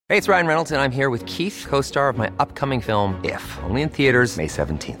Hey, it's Ryan Reynolds, and I'm here with Keith, co-star of my upcoming film, If, only in theaters May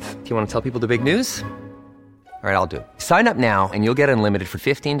 17th. Do you want to tell people the big news? All right, I'll do it. Sign up now and you'll get unlimited for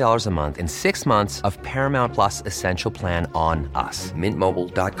 $15 a month and 6 months of Paramount Plus Essential Plan on us.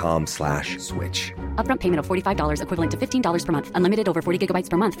 MintMobile.com/switch. Upfront payment of $45 equivalent to $15 per month. Unlimited over 40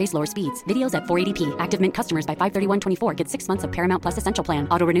 gigabytes per month. Face lower speeds. Videos at 480p. Active Mint customers by 531.24 get 6 months of Paramount Plus Essential Plan.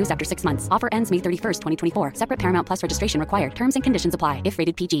 Auto renews after 6 months. Offer ends May 31st, 2024. Separate Paramount Plus registration required. Terms and conditions apply if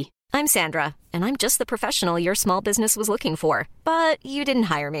rated PG. I'm Sandra, and I'm just the professional your small business was looking for. But you didn't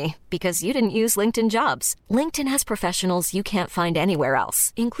hire me because you didn't use LinkedIn Jobs. LinkedIn has professionals you can't find anywhere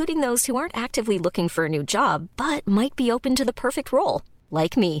else, including those who aren't actively looking for a new job, but might be open to the perfect role,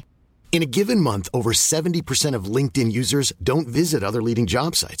 like me. In a given month, over 70% of LinkedIn users don't visit other leading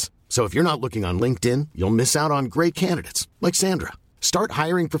job sites. So if you're not looking on LinkedIn, you'll miss out on great candidates like Sandra. Start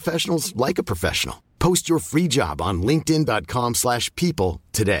hiring professionals like a professional. Post your free job on linkedin.com/people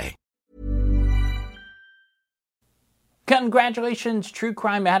today. Congratulations, true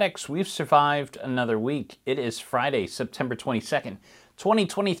crime addicts. We've survived another week. It is Friday, September 22nd,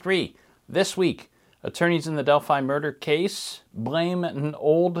 2023. This week, attorneys in the Delphi murder case blame an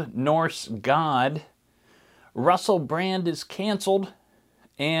Old Norse god. Russell Brand is canceled.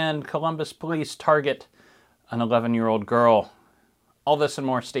 And Columbus police target an 11-year-old girl. All this and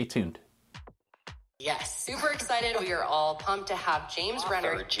more. Stay tuned. Yes, super excited. We are all pumped to have James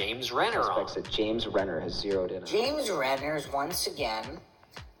Renner. James Renner on. That James Renner has zeroed in on. James Renner once again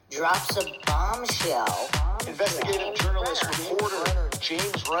drops a bombshell. Investigative journalist, reporter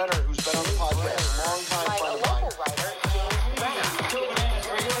James Renner, who's been on the podcast, longtime friend of mine.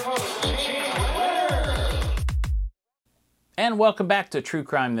 And welcome back to True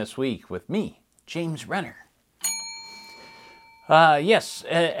Crime This Week with me, James Renner. Yes,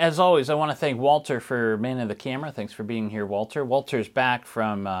 as always, I want to thank Walter for manning the camera. Thanks for being here, Walter. Walter's back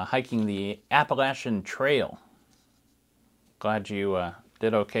from hiking the Appalachian Trail. Glad you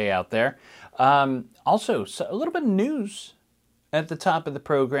did okay out there. Also, a little bit of news at the top of the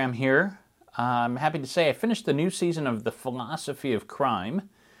program here. I'm happy to say I finished the new season of The Philosophy of Crime.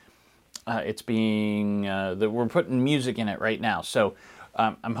 It's being, we're putting music in it right now. So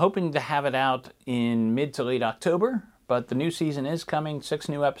I'm hoping to have it out in mid to late October. But the new season is coming, 6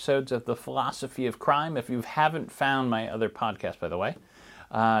 new episodes of The Philosophy of Crime. If you haven't found my other podcast, by the way,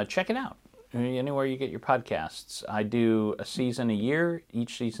 check it out. Anywhere you get your podcasts. I do a season a year,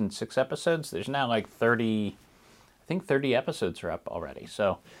 each season 6 episodes. There's now like 30 episodes are up already.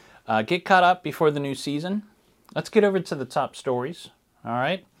 So get caught up before the new season. Let's get over to the top stories. All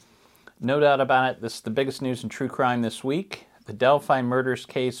right. No doubt about it, this is the biggest news in true crime this week. The Delphi murders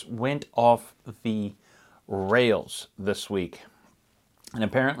case went off the rails this week. And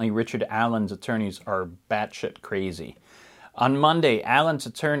apparently Richard Allen's attorneys are batshit crazy. On Monday, Allen's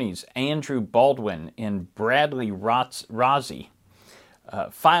attorneys, Andrew Baldwin and Bradley Rozzi,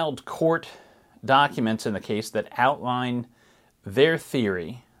 filed court documents in the case that outline their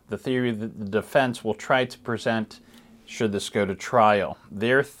theory, the theory that the defense will try to present should this go to trial.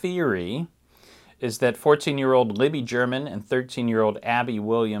 Their theory is that 14-year-old Libby German and 13-year-old Abby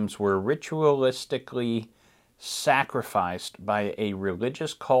Williams were ritualistically sacrificed by a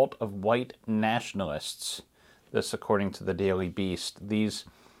religious cult of white nationalists. This according to the Daily Beast. These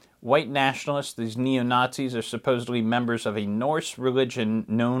white nationalists, these neo-Nazis, are supposedly members of a Norse religion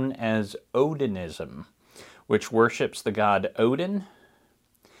known as Odinism, which worships the god Odin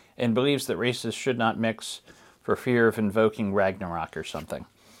and believes that races should not mix for fear of invoking Ragnarok or something.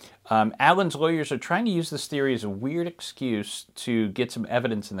 Allen's lawyers are trying to use this theory as a weird excuse to get some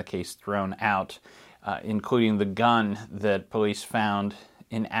evidence in the case thrown out, including the gun that police found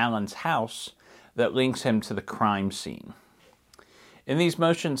in Allen's house that links him to the crime scene. In these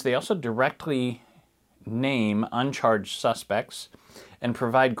motions, they also directly name uncharged suspects and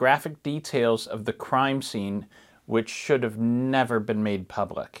provide graphic details of the crime scene, which should have never been made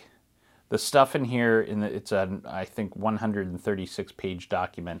public. The stuff in here, it's a, I think, 136-page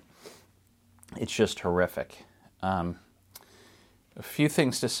document. It's just horrific. A few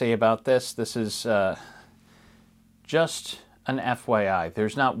things to say about this. This is just an FYI.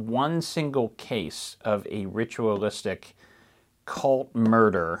 There's not one single case of a ritualistic cult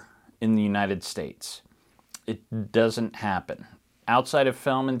murder in the United States. It doesn't happen. Outside of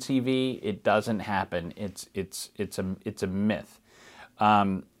film and TV, it doesn't happen. It's a myth.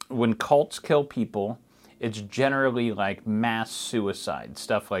 When cults kill people, it's generally like mass suicide,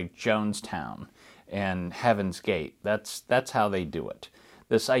 stuff like Jonestown and Heaven's Gate. That's how they do it.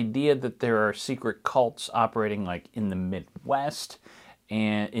 This idea that there are secret cults operating like in the Midwest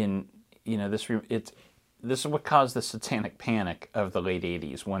and in this is what caused the satanic panic of the late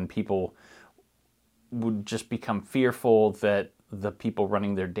 80s, when people would just become fearful that the people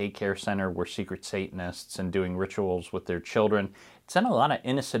running their daycare center were secret Satanists and doing rituals with their children. It sent a lot of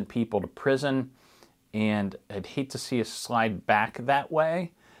innocent people to prison, and I'd hate to see us slide back that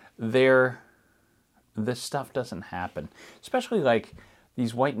way. This stuff doesn't happen. Especially like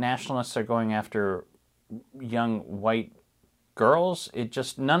these white nationalists are going after young white girls.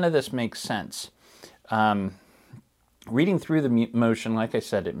 None of this makes sense. Reading through the motion, like I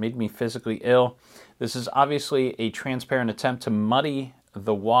said, it made me physically ill. This is obviously a transparent attempt to muddy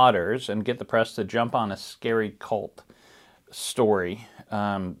the waters and get the press to jump on a scary cult story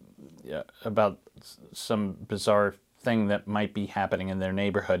about some bizarre thing that might be happening in their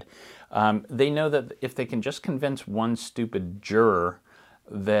neighborhood. They know that if they can just convince one stupid juror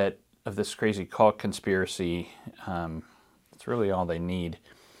of this crazy cult conspiracy, it's really all they need.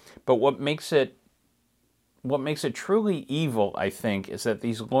 But what makes it truly evil, I think, is that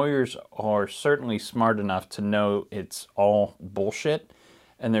these lawyers are certainly smart enough to know it's all bullshit,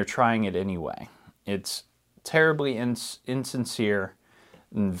 and they're trying it anyway. It's terribly insincere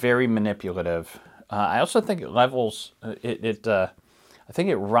and very manipulative. I also think it levels I think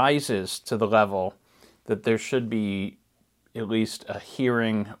it rises to the level that there should be at least a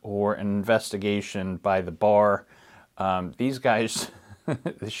hearing or an investigation by the bar. These guys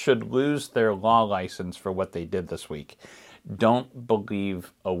should lose their law license for what they did this week. Don't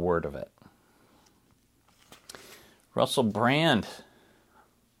believe a word of it. Russell Brand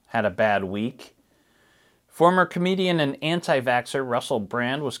had a bad week. Former comedian and anti-vaxxer Russell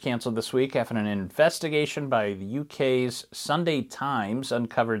Brand was cancelled this week after an investigation by the UK's Sunday Times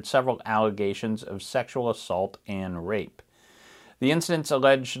uncovered several allegations of sexual assault and rape. The incidents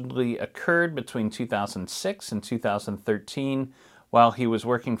allegedly occurred between 2006 and 2013 while he was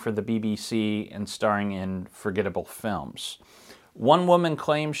working for the BBC and starring in forgettable films. One woman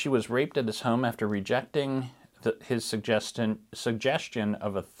claims she was raped at his home after rejecting his suggestion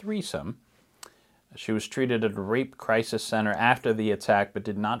of a threesome. She was treated at a rape crisis center after the attack, but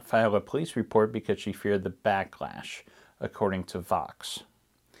did not file a police report because she feared the backlash, according to Vox.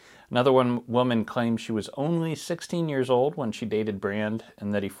 Another woman claims she was only 16 years old when she dated Brand,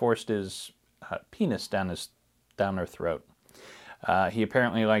 and that he forced his penis down her throat. He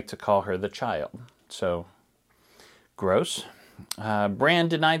apparently liked to call her the child. So, gross. Brand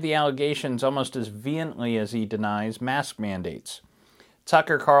denied the allegations almost as vehemently as he denies mask mandates.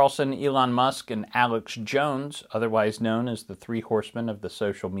 Tucker Carlson, Elon Musk, and Alex Jones, otherwise known as the Three Horsemen of the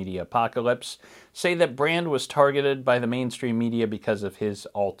social media apocalypse, say that Brand was targeted by the mainstream media because of his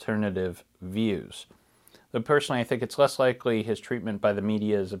alternative views. Though personally, I think it's less likely his treatment by the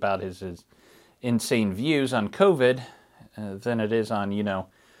media is about his insane views on COVID than it is on,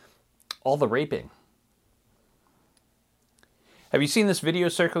 all the raping. Have you seen this video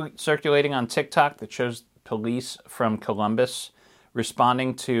circulating on TikTok that shows police from Columbus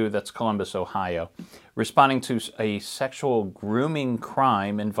that's Columbus, Ohio, responding to a sexual grooming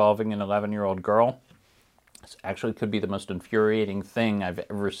crime involving an 11-year-old girl? This actually could be the most infuriating thing I've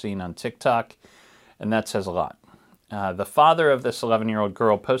ever seen on TikTok, and that says a lot. The father of this 11-year-old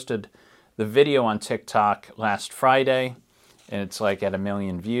girl posted the video on TikTok last Friday, and it's like at 1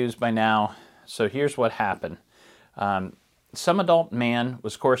 million views by now. So here's what happened. Some adult man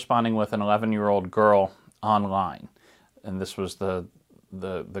was corresponding with an 11-year-old girl online, and this was the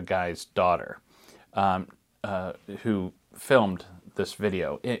guy's daughter, who filmed this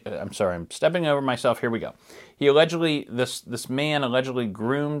video. I'm sorry, I'm stepping over myself. Here we go. This man allegedly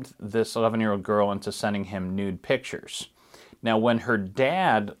groomed this 11-year-old girl into sending him nude pictures. Now, when her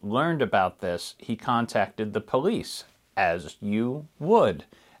dad learned about this, he contacted the police, as you would,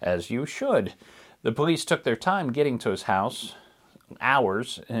 as you should. The police took their time getting to his house,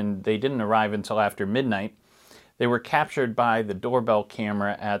 hours, and they didn't arrive until after midnight. They were captured by the doorbell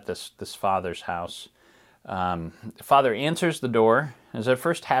camera at this father's house. The father answers the door, is at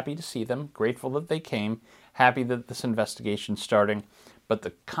first happy to see them, grateful that they came, happy that this investigation's starting, but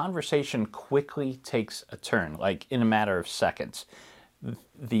the conversation quickly takes a turn, like in a matter of seconds.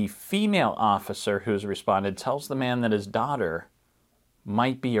 The female officer who's responded tells the man that his daughter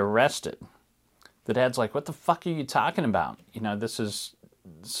might be arrested. The dad's like, what the fuck are you talking about? This is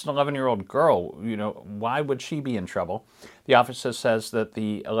an 11-year-old girl. Why would she be in trouble? The officer says that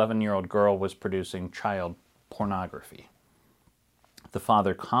the 11-year-old girl was producing child pornography. The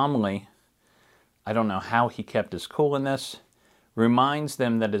father calmly, I don't know how he kept his cool in this, reminds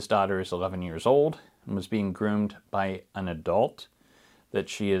them that his daughter is 11 years old and was being groomed by an adult, that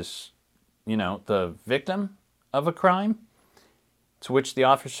she is, the victim of a crime. To which the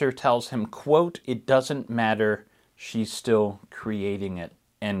officer tells him, quote, "It doesn't matter, she's still creating it,"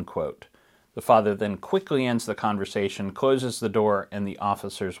 end quote. The father then quickly ends the conversation, closes the door, and the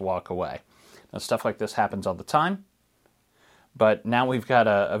officers walk away. Now, stuff like this happens all the time, but now we've got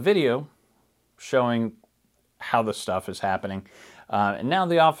a video showing how the stuff is happening. And now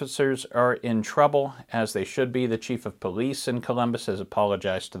the officers are in trouble, as they should be. The chief of police in Columbus has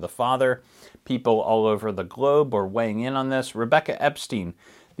apologized to the father. People all over the globe are weighing in on this. Rebecca Epstein,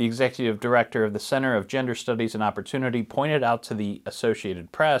 the executive director of the Center of Gender Studies and Opportunity, pointed out to the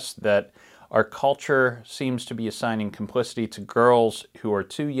Associated Press that our culture seems to be assigning complicity to girls who are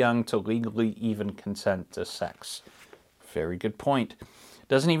too young to legally even consent to sex. Very good point. It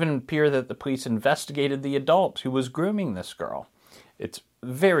doesn't even appear that the police investigated the adult who was grooming this girl. It's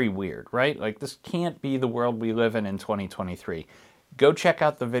very weird, right? Like, this can't be the world we live in 2023. Go check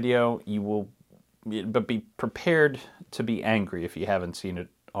out the video. But be prepared to be angry if you haven't seen it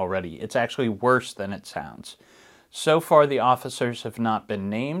already. It's actually worse than it sounds. So far, the officers have not been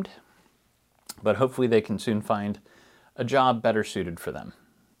named, but hopefully they can soon find a job better suited for them.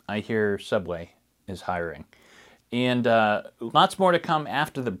 I hear Subway is hiring. And lots more to come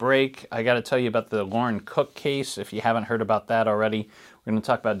after the break. I got to tell you about the Lauren Cook case, if you haven't heard about that already. We're going to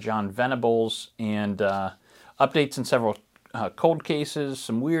talk about John Venables and updates in several cold cases,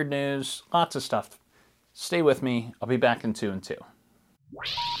 some weird news, lots of stuff. Stay with me. I'll be back in 2 and 2.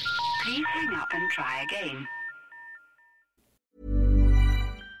 Please hang up and try again.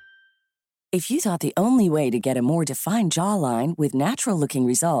 If you thought the only way to get a more defined jawline with natural-looking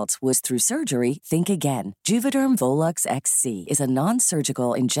results was through surgery, think again. Juvederm Volux XC is a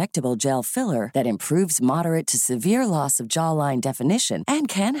non-surgical injectable gel filler that improves moderate to severe loss of jawline definition and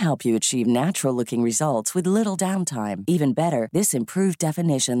can help you achieve natural-looking results with little downtime. Even better, this improved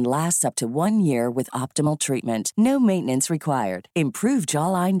definition lasts up to 1 year with optimal treatment. No maintenance required. Improve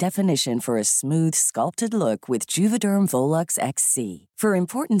jawline definition for a smooth, sculpted look with Juvederm Volux XC. For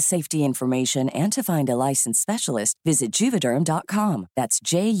important safety information and to find a licensed specialist, visit Juvederm.com. That's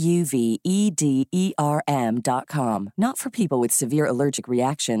JUVEDERM.com. Not for people with severe allergic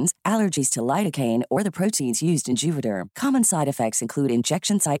reactions, allergies to lidocaine, or the proteins used in Juvederm. Common side effects include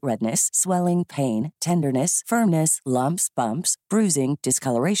injection site redness, swelling, pain, tenderness, firmness, lumps, bumps, bruising,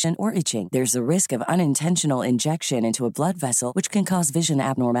 discoloration, or itching. There's a risk of unintentional injection into a blood vessel, which can cause vision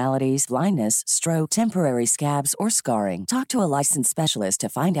abnormalities, blindness, stroke, temporary scabs, or scarring. Talk to a licensed specialist to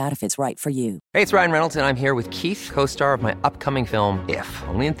find out if it's right for you. Hey, it's Ryan Reynolds, and I'm here with Keith, co-star of my upcoming film, If,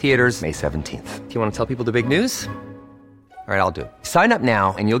 only in theaters May 17th. Do you want to tell people the big news? All right, I'll do it. Sign up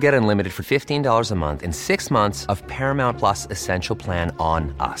now and you'll get unlimited for $15 a month and 6 months of Paramount Plus Essential Plan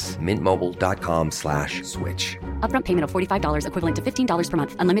on us. MintMobile.com/switch. Upfront payment of $45 equivalent to $15 per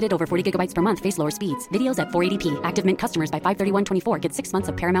month. Unlimited over 40 gigabytes per month. Face lower speeds. Videos at 480p. Active Mint customers by 531.24 get 6 months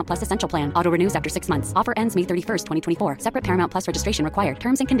of Paramount Plus Essential Plan. Auto renews after 6 months. Offer ends May 31st, 2024. Separate Paramount Plus registration required.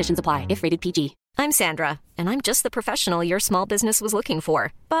 Terms and conditions apply if rated PG. I'm Sandra, and I'm just the professional your small business was looking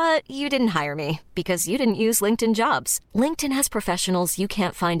for. But you didn't hire me because you didn't use LinkedIn Jobs. LinkedIn has professionals you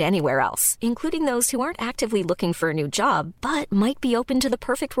can't find anywhere else, including those who aren't actively looking for a new job, but might be open to the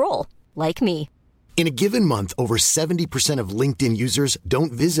perfect role, like me. In a given month, over 70% of LinkedIn users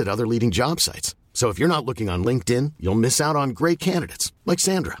don't visit other leading job sites. So if you're not looking on LinkedIn, you'll miss out on great candidates like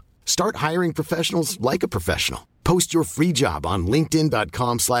Sandra. Start hiring professionals like a professional. Post your free job on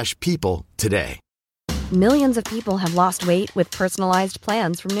linkedin.com/people today. Millions of people have lost weight with personalized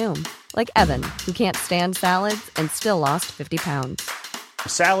plans from Noom. Like Evan, who can't stand salads and still lost 50 pounds.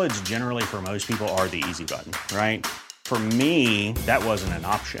 Salads generally for most people are the easy button, right? For me, that wasn't an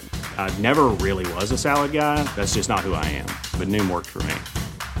option. I never really was a salad guy. That's just not who I am. But Noom worked for me.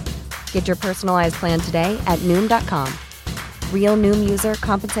 Get your personalized plan today at Noom.com. Real Noom user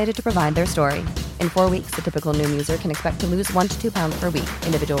compensated to provide their story. In 4 weeks, the typical Noom user can expect to lose 1 to 2 pounds per week.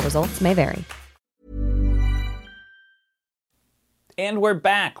 Individual results may vary. And we're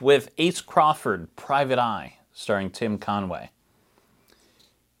back with Ace Crawford, Private Eye, starring Tim Conway.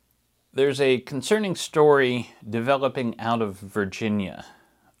 There's a concerning story developing out of Virginia.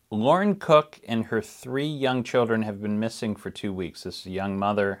 Lauren Cook and her 3 young children have been missing for 2 weeks. This is a young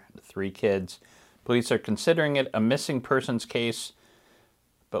mother, 3 kids. Police are considering it a missing persons case,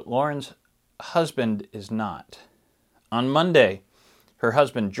 but Lauren's husband is not. On Monday, her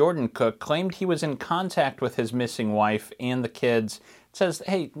husband, Jordan Cook, claimed he was in contact with his missing wife and the kids. It says,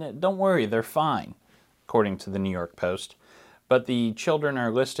 hey, don't worry, they're fine, according to the New York Post. But the children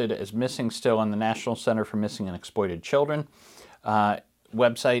are listed as missing still on the National Center for Missing and Exploited Children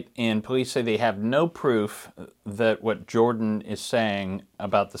website, and police say they have no proof that what Jordan is saying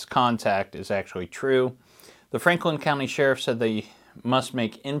about this contact is actually true. The Franklin County Sheriff said they must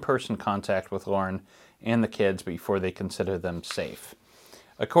make in-person contact with Lauren and the kids before they consider them safe.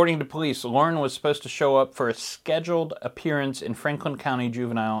 According to police, Lauren was supposed to show up for a scheduled appearance in Franklin County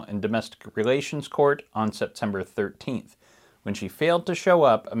Juvenile and Domestic Relations Court on September 13th. When she failed to show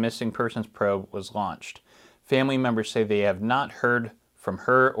up, a missing persons probe was launched. Family members say they have not heard from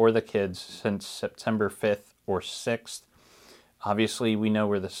her or the kids since September 5th or 6th. Obviously, we know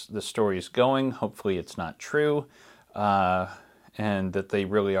where the story is going. Hopefully it's not true, and that they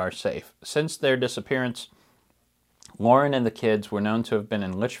really are safe. Since their disappearance, Lauren and the kids were known to have been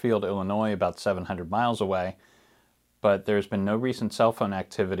in Litchfield, Illinois, about 700 miles away, but there's been no recent cell phone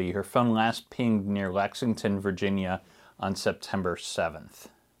activity. Her phone last pinged near Lexington, Virginia on September 7th.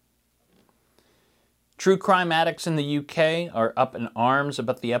 True crime addicts in the UK are up in arms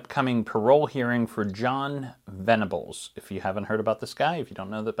about the upcoming parole hearing for John Venables. If you haven't heard about this guy, if you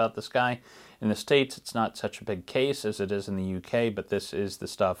don't know about this guy, in the States it's not such a big case as it is in the UK, but this is the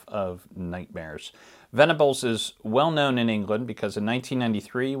stuff of nightmares. Venables is well known in England because in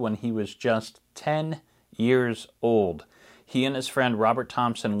 1993, when he was just 10 years old, he and his friend Robert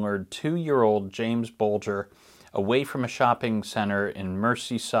Thompson lured 2-year-old James Bulger away from a shopping center in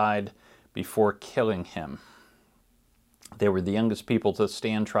Merseyside before killing him. They were the youngest people to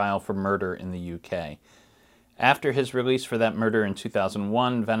stand trial for murder in the UK. After his release for that murder in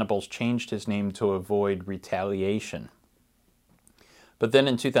 2001, Venables changed his name to avoid retaliation. But then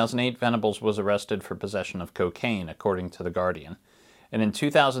in 2008, Venables was arrested for possession of cocaine, according to The Guardian. And in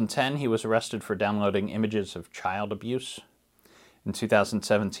 2010, he was arrested for downloading images of child abuse. In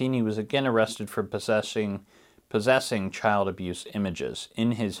 2017, he was again arrested for possessing child abuse images.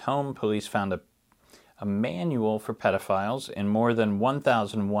 In his home, police found a manual for pedophiles and more than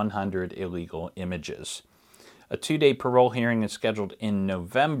 1,100 illegal images. A 2-day parole hearing is scheduled in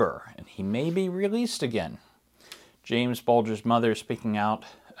November, and he may be released again. James Bulger's mother speaking out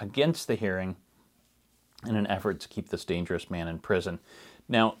against the hearing in an effort to keep this dangerous man in prison.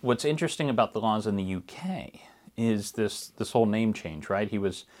 Now, what's interesting about the laws in the UK is this whole name change, right? He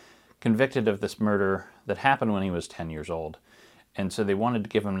was convicted of this murder that happened when he was 10 years old. And so they wanted to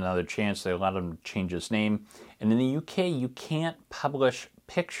give him another chance. They allowed him to change his name. And in the UK, you can't publish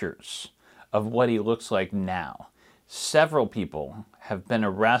pictures of what he looks like now. Several people have been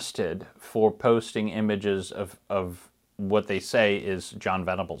arrested for posting images of what they say is John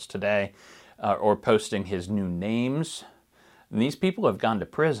Venables today, or posting his new names. And these people have gone to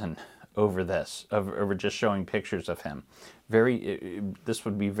prison over this, over just showing pictures of him. This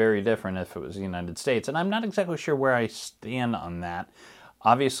would be very different if it was the United States. And I'm not exactly sure where I stand on that.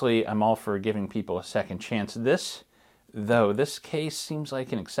 Obviously, I'm all for giving people a second chance. This case seems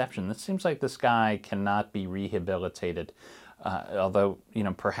like an exception. This seems like this guy cannot be rehabilitated. Although,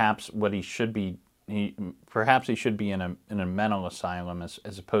 perhaps he should be in a mental asylum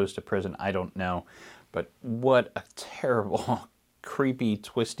as opposed to prison. I don't know. But what a terrible, creepy,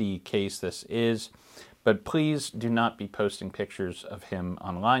 twisty case this is. But please do not be posting pictures of him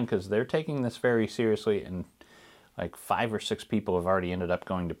online because they're taking this very seriously, and like 5 or 6 people have already ended up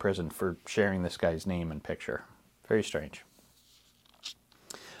going to prison for sharing this guy's name and picture. Very strange.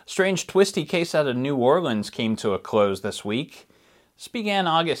 Strange, twisty case out of New Orleans came to a close this week. This began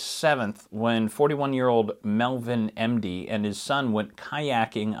August 7th when 41-year-old Melvin MD and his son went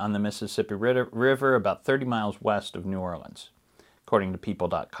kayaking on the Mississippi River about 30 miles west of New Orleans, according to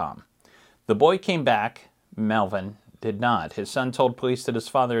People.com. The boy came back. Melvin did not. His son told police that his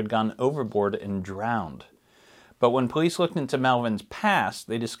father had gone overboard and drowned. But when police looked into Melvin's past,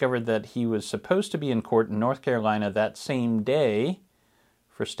 they discovered that he was supposed to be in court in North Carolina that same day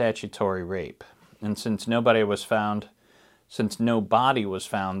for statutory rape. And since no body was found,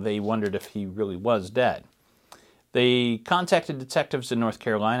 they wondered if he really was dead. They contacted detectives in North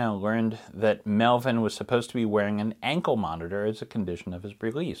Carolina and learned that Melvin was supposed to be wearing an ankle monitor as a condition of his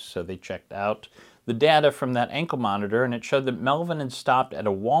release. So they checked out the data from that ankle monitor, and it showed that Melvin had stopped at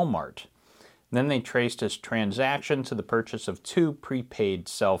a Walmart. Then they traced his transaction to the purchase of 2 prepaid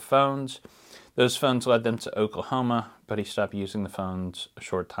cell phones. Those phones led them to Oklahoma, but he stopped using the phones a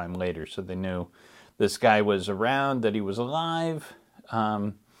short time later. So they knew this guy was around, that he was alive,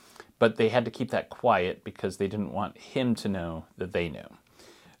 but they had to keep that quiet because they didn't want him to know that they knew.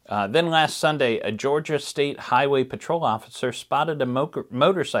 Then last Sunday, a Georgia State Highway Patrol officer spotted a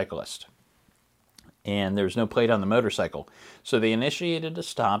motorcyclist, and there was no plate on the motorcycle. So they initiated a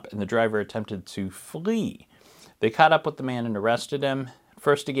stop, and the driver attempted to flee. They caught up with the man and arrested him.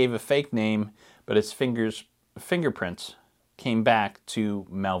 First, he gave a fake name, but his fingerprints came back to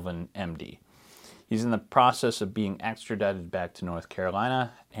Melvin MD. He's in the process of being extradited back to North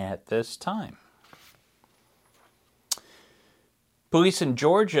Carolina at this time. Police in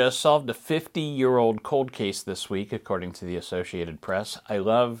Georgia solved a 50-year-old cold case this week, according to the Associated Press. I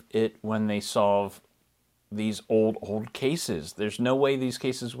love it when they solve these old cases. There's no way these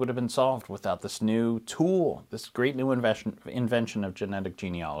cases would have been solved without this new tool, this great new invention of genetic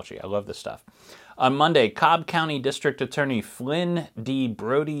genealogy. I love this stuff. On Monday, Cobb County District Attorney Flynn D.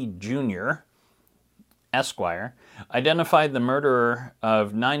 Brody Jr., Esquire, identified the murderer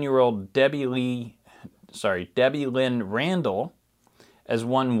of 9-year-old Debbie Lynn Randall as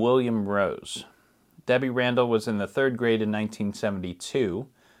one William Rose. Debbie Randall was in the 3rd grade in 1972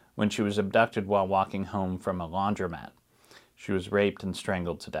 when she was abducted while walking home from a laundromat. She was raped and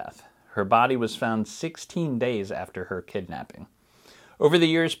strangled to death. Her body was found 16 days after her kidnapping. Over the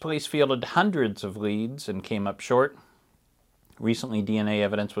years, police fielded hundreds of leads and came up short. Recently, DNA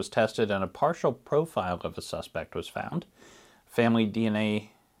evidence was tested and a partial profile of a suspect was found. Family DNA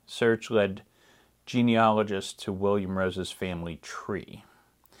search led genealogists to William Rose's family tree.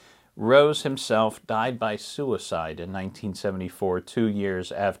 Rose himself died by suicide in 1974, 2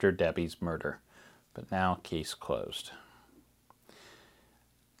 years after Debbie's murder. But now, case closed.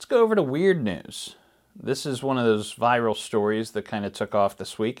 Let's go over to weird news. This is one of those viral stories that kind of took off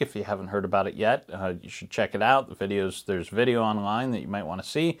this week. If you haven't heard about it yet, you should check it out. There's video online that you might want to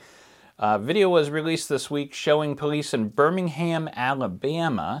see. Video was released this week showing police in Birmingham,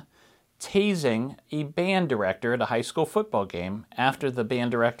 Alabama, tasing a band director at a high school football game after the band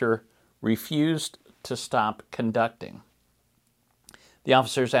director refused to stop conducting. The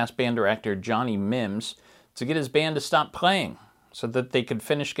officers asked band director Johnny Mims to get his band to stop playing so that they could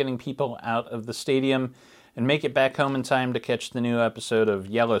finish getting people out of the stadium and make it back home in time to catch the new episode of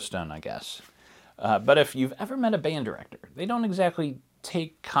Yellowstone, I guess. But if you've ever met a band director, they don't exactly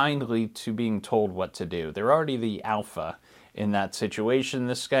take kindly to being told what to do. They're already the alpha in that situation.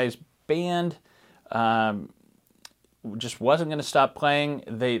 This guy's band just wasn't going to stop playing.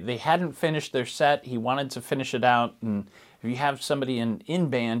 They hadn't finished their set. He wanted to finish it out, and if you have somebody in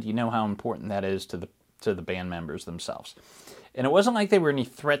band, you know how important that is to the band members themselves. And it wasn't like they were any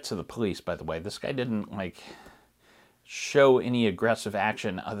threat to the police, by the way. This guy didn't show any aggressive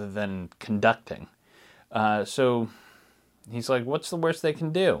action other than conducting. So he's like, what's the worst they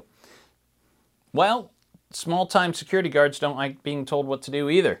can do? Well, small-time security guards don't like being told what to do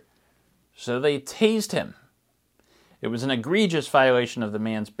either. So they tased him. It was an egregious violation of the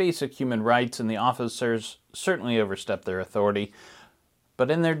man's basic human rights, and the officers certainly overstepped their authority. But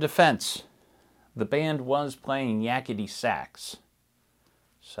in their defense, the band was playing yakety sax.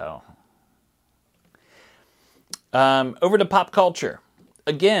 So, over to pop culture.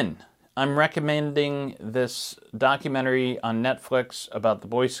 Again, I'm recommending this documentary on Netflix about the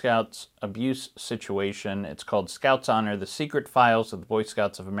Boy Scouts abuse situation. It's called Scouts Honor: The Secret Files of the Boy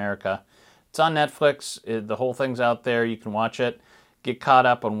Scouts of America. It's on Netflix. The whole thing's out there. You can watch it. Get caught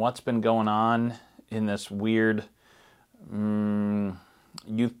up on what's been going on in this weird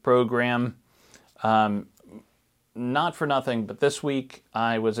youth program. Not for nothing, but this week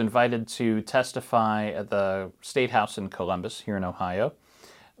I was invited to testify at the State House in Columbus, here in Ohio.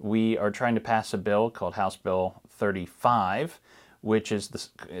 We are trying to pass a bill called House Bill 35, which is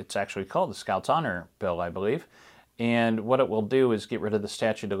it's actually called the Scouts Honor Bill, I believe. And what it will do is get rid of the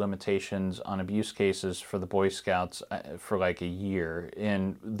statute of limitations on abuse cases for the Boy Scouts for a year.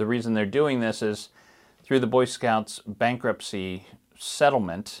 And the reason they're doing this is through the Boy Scouts bankruptcy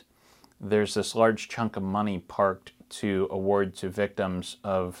settlement, there's this large chunk of money parked to award to victims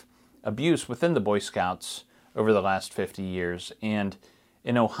of abuse within the Boy Scouts over the last 50 years. And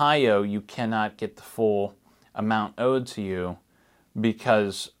in Ohio, you cannot get the full amount owed to you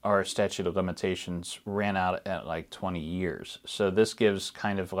because our statute of limitations ran out at 20 years. So this gives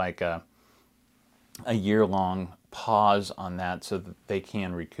kind of a year-long pause on that so that they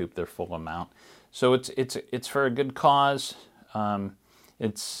can recoup their full amount. So it's for a good cause.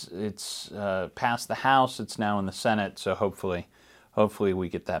 It's passed the House. It's now in the Senate. So hopefully we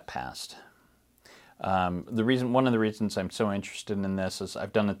get that passed. One of the reasons I'm so interested in this is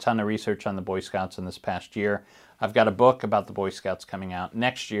I've done a ton of research on the Boy Scouts in this past year. I've got a book about the Boy Scouts coming out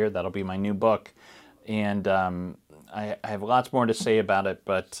next year. That'll be my new book. And I have lots more to say about it,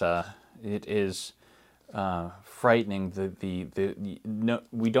 but it is frightening.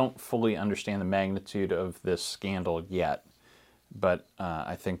 We don't fully understand the magnitude of this scandal yet, but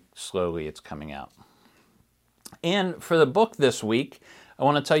I think slowly it's coming out. And for the book this week, I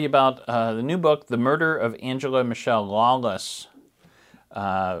want to tell you about the new book, The Murder of Angela Michelle Lawless.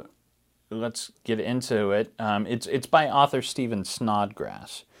 Let's get into it. It's by author Stephen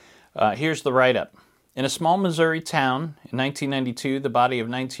Snodgrass. Here's the write-up. In a small Missouri town, in 1992, the body of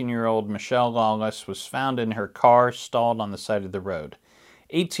 19-year-old Michelle Lawless was found in her car stalled on the side of the road.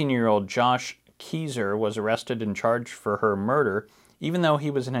 18-year-old Josh Keyser was arrested and charged for her murder, even though he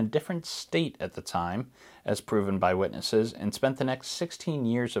was in a different state at the time, as proven by witnesses, and spent the next 16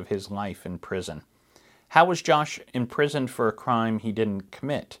 years of his life in prison. How was Josh imprisoned for a crime he didn't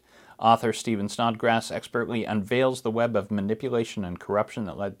commit? Author Stephen Snodgrass expertly unveils the web of manipulation and corruption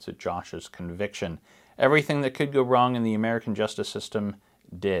that led to Josh's conviction. Everything that could go wrong in the American justice system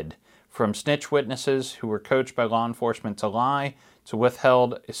did. From snitch witnesses who were coached by law enforcement to lie, to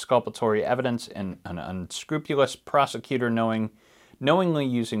withheld exculpatory evidence, and an unscrupulous prosecutor knowingly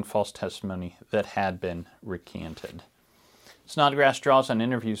using false testimony that had been recanted. Snodgrass draws on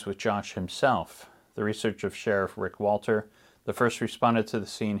interviews with Josh himself, the research of Sheriff Rick Walter, the first respondent to the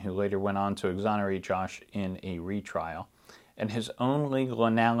scene who later went on to exonerate Josh in a retrial, and his own legal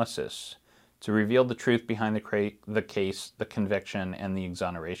analysis to reveal the truth behind the case, the conviction, and the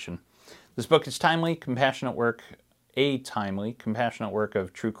exoneration. This book is timely, compassionate work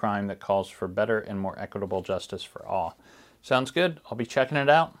of true crime that calls for better and more equitable justice for all. Sounds good? I'll be checking it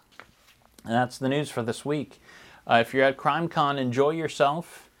out. And that's the news for this week. If you're at CrimeCon, enjoy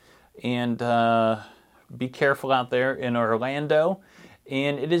yourself, and be careful out there in Orlando.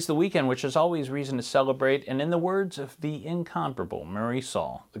 And it is the weekend, which is always reason to celebrate. And in the words of the incomparable Murray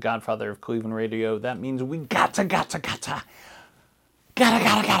Saul, the godfather of Cleveland radio, that means we gotta get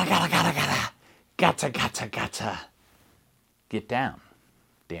down.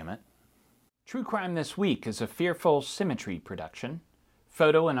 Damn it. True Crime This Week is a Fearful Symmetry production.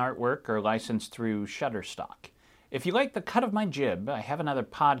 Photo and artwork are licensed through Shutterstock. If you like the cut of my jib, I have another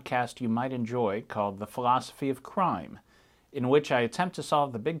podcast you might enjoy called The Philosophy of Crime, in which I attempt to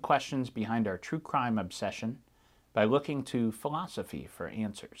solve the big questions behind our true crime obsession by looking to philosophy for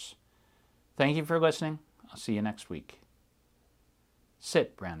answers. Thank you for listening. I'll see you next week.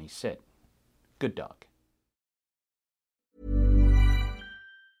 Sit, Brownie, sit. Good dog.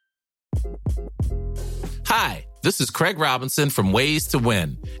 Hi, this is Craig Robinson from Ways to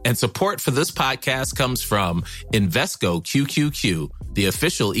Win, and support for this podcast comes from Invesco QQQ, the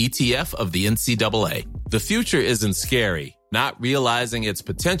official ETF of the NCAA. The future isn't scary. Not realizing its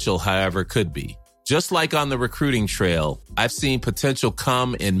potential, however, could be. Just like on the recruiting trail, I've seen potential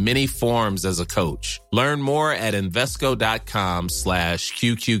come in many forms as a coach. Learn more at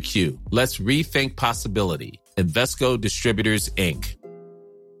Invesco.com/QQQ. Let's rethink possibility. Invesco Distributors, Inc.